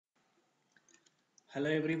Hello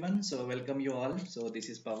everyone, so welcome you all. So this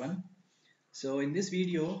is Pavan. So in this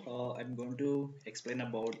video, I'm going to explain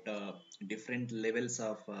about different levels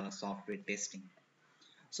of software testing.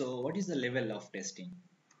 So what is the level of testing?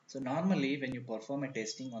 So normally when you perform a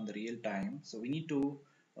testing on the real time, so we need to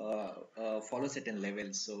follow certain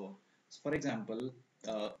levels. So for example,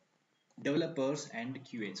 uh, developers and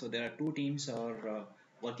QA. So there are two teams are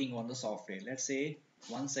working on the software. Let's say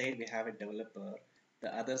one side we have a developer,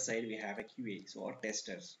 the other side we have a QA, so or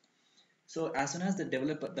testers. So as soon as the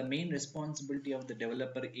developer, the main responsibility of the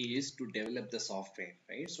developer is to develop the software,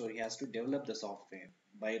 right? So he has to develop the software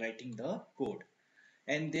by writing the code.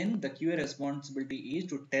 And then the QA responsibility is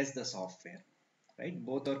to test the software, right?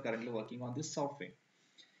 Both are currently working on this software.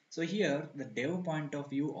 So here the dev point of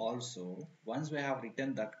view also, once we have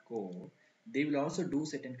written that code, they will also do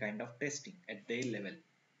certain kind of testing at their level.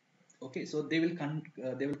 Okay, so they will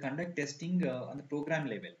conduct testing on the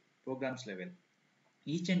programs level.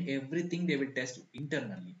 Each and everything they will test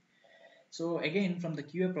internally. So again, from the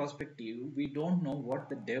QA perspective, we don't know what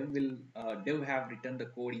the dev have written the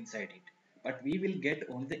code inside it, but we will get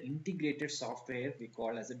only the integrated software we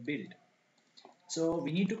call as a build. So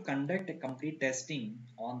we need to conduct a complete testing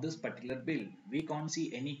on this particular build. We can't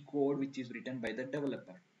see any code which is written by the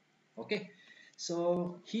developer. Okay.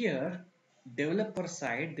 So here, developer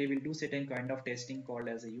side, they will do certain kind of testing called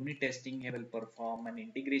as a unit testing. They will perform and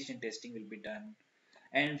integration testing will be done.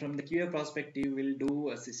 And from the QA perspective, we'll do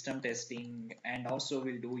a system testing and also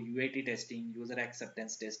we'll do UAT testing, user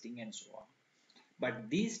acceptance testing, and so on. But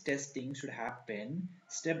these testing should happen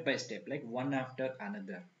step by step, like one after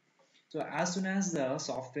another. So as soon as the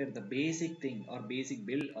software, the basic thing or basic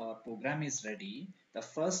build or program is ready, the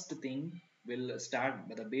first thing will start,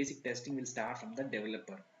 the basic testing will start from the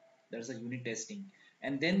developer. There's a unit testing.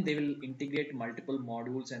 And then they will integrate multiple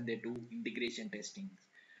modules and they do integration testing.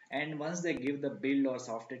 And once they give the build or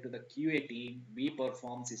software to the QA team, we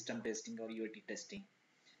perform system testing or UAT testing.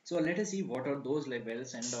 So let us see what are those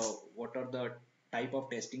levels and what are the type of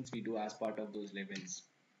testings we do as part of those levels.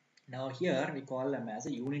 Now here we call them as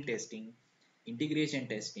a unit testing, integration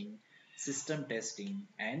testing, system testing,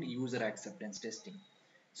 and user acceptance testing.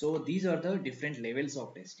 So these are the different levels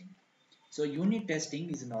of testing. So unit testing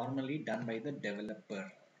is normally done by the developer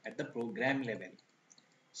at the program level.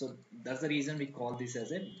 So that's the reason we call this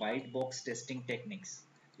as a white box testing techniques.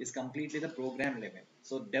 It's completely the program level.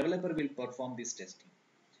 So developer will perform this testing.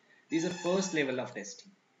 This is the first level of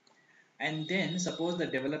testing. And then suppose the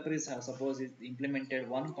developer is suppose is implemented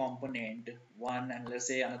one component one and let's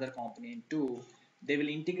say another component two, they will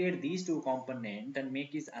integrate these two component and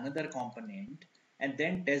make is another component and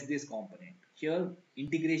then test this component. Here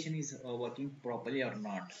integration is working properly or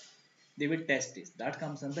not. They will test this. That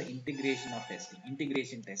comes under integration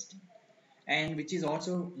testing, and which is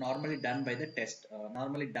also normally done by the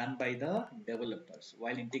normally done by the developers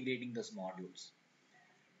while integrating those modules.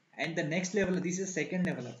 And the next level, this is second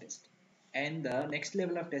level of testing, and the next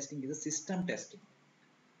level of testing is the system testing.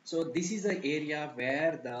 So this is the area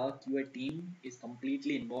where the QA team is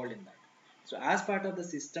completely involved in that. So as part of the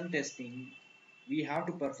system testing, we have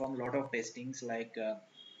to perform a lot of testings like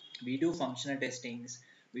we do functional testings,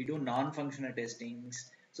 we do non-functional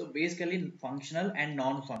testings. So basically functional and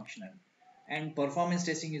non-functional. And performance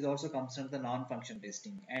testing is also comes under the non-functional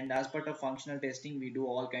testing. And as part of functional testing, we do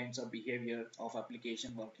all kinds of behavior of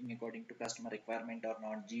application working according to customer requirement or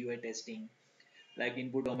not, GUI testing, like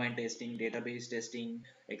input domain testing, database testing,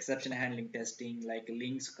 exception handling testing, like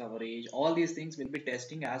links coverage. All these things will be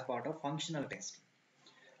testing as part of functional testing.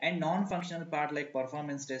 And non-functional part like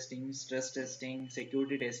performance testing, stress testing,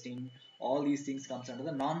 security testing, all these things comes under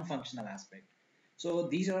the non-functional aspect. So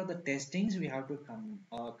these are the testings we have to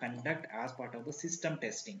conduct as part of the system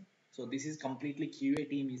testing. So this is completely QA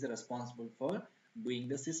team is responsible for doing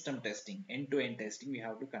the system testing, end-to-end testing we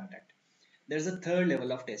have to conduct. There's a third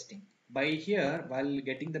level of testing. By here, while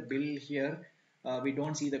getting the bill here, we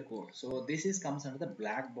don't see the code. So this is comes under the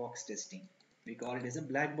black box testing. We call it as a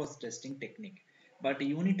black box testing technique. But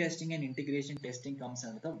unit testing and integration testing comes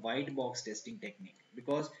under the white box testing technique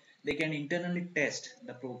because they can internally test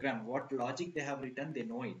the program. What logic they have written, they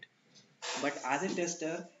know it. But as a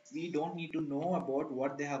tester, we don't need to know about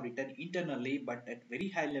what they have written internally, but at very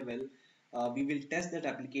high level, we will test that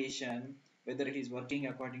application whether it is working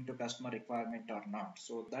according to customer requirement or not.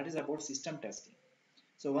 So that is about system testing.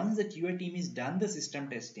 So once the QA team is done the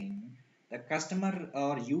system testing, the customer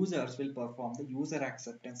or users will perform the user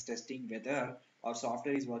acceptance testing whether our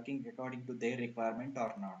software is working according to their requirement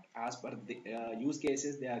or not. As per the use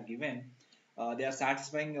cases they are given, they are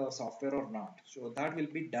satisfying our software or not. So that will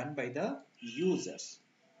be done by the users.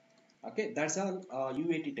 Okay, that's all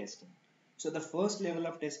UAT testing. So the first level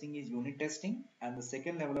of testing is unit testing, and the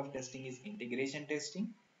second level of testing is integration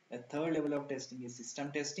testing. The third level of testing is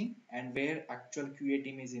system testing, and where actual QA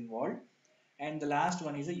team is involved. And the last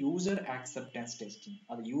one is a user acceptance testing,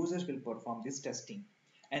 or the users will perform this testing,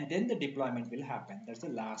 and then the deployment will happen. That's the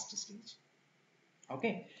last stage.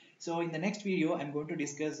 Okay, so in the next video, I'm going to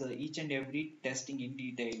discuss each and every testing in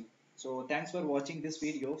detail. So thanks for watching this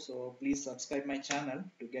video. So please subscribe my channel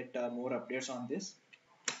to get more updates on this.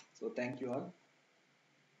 So thank you all.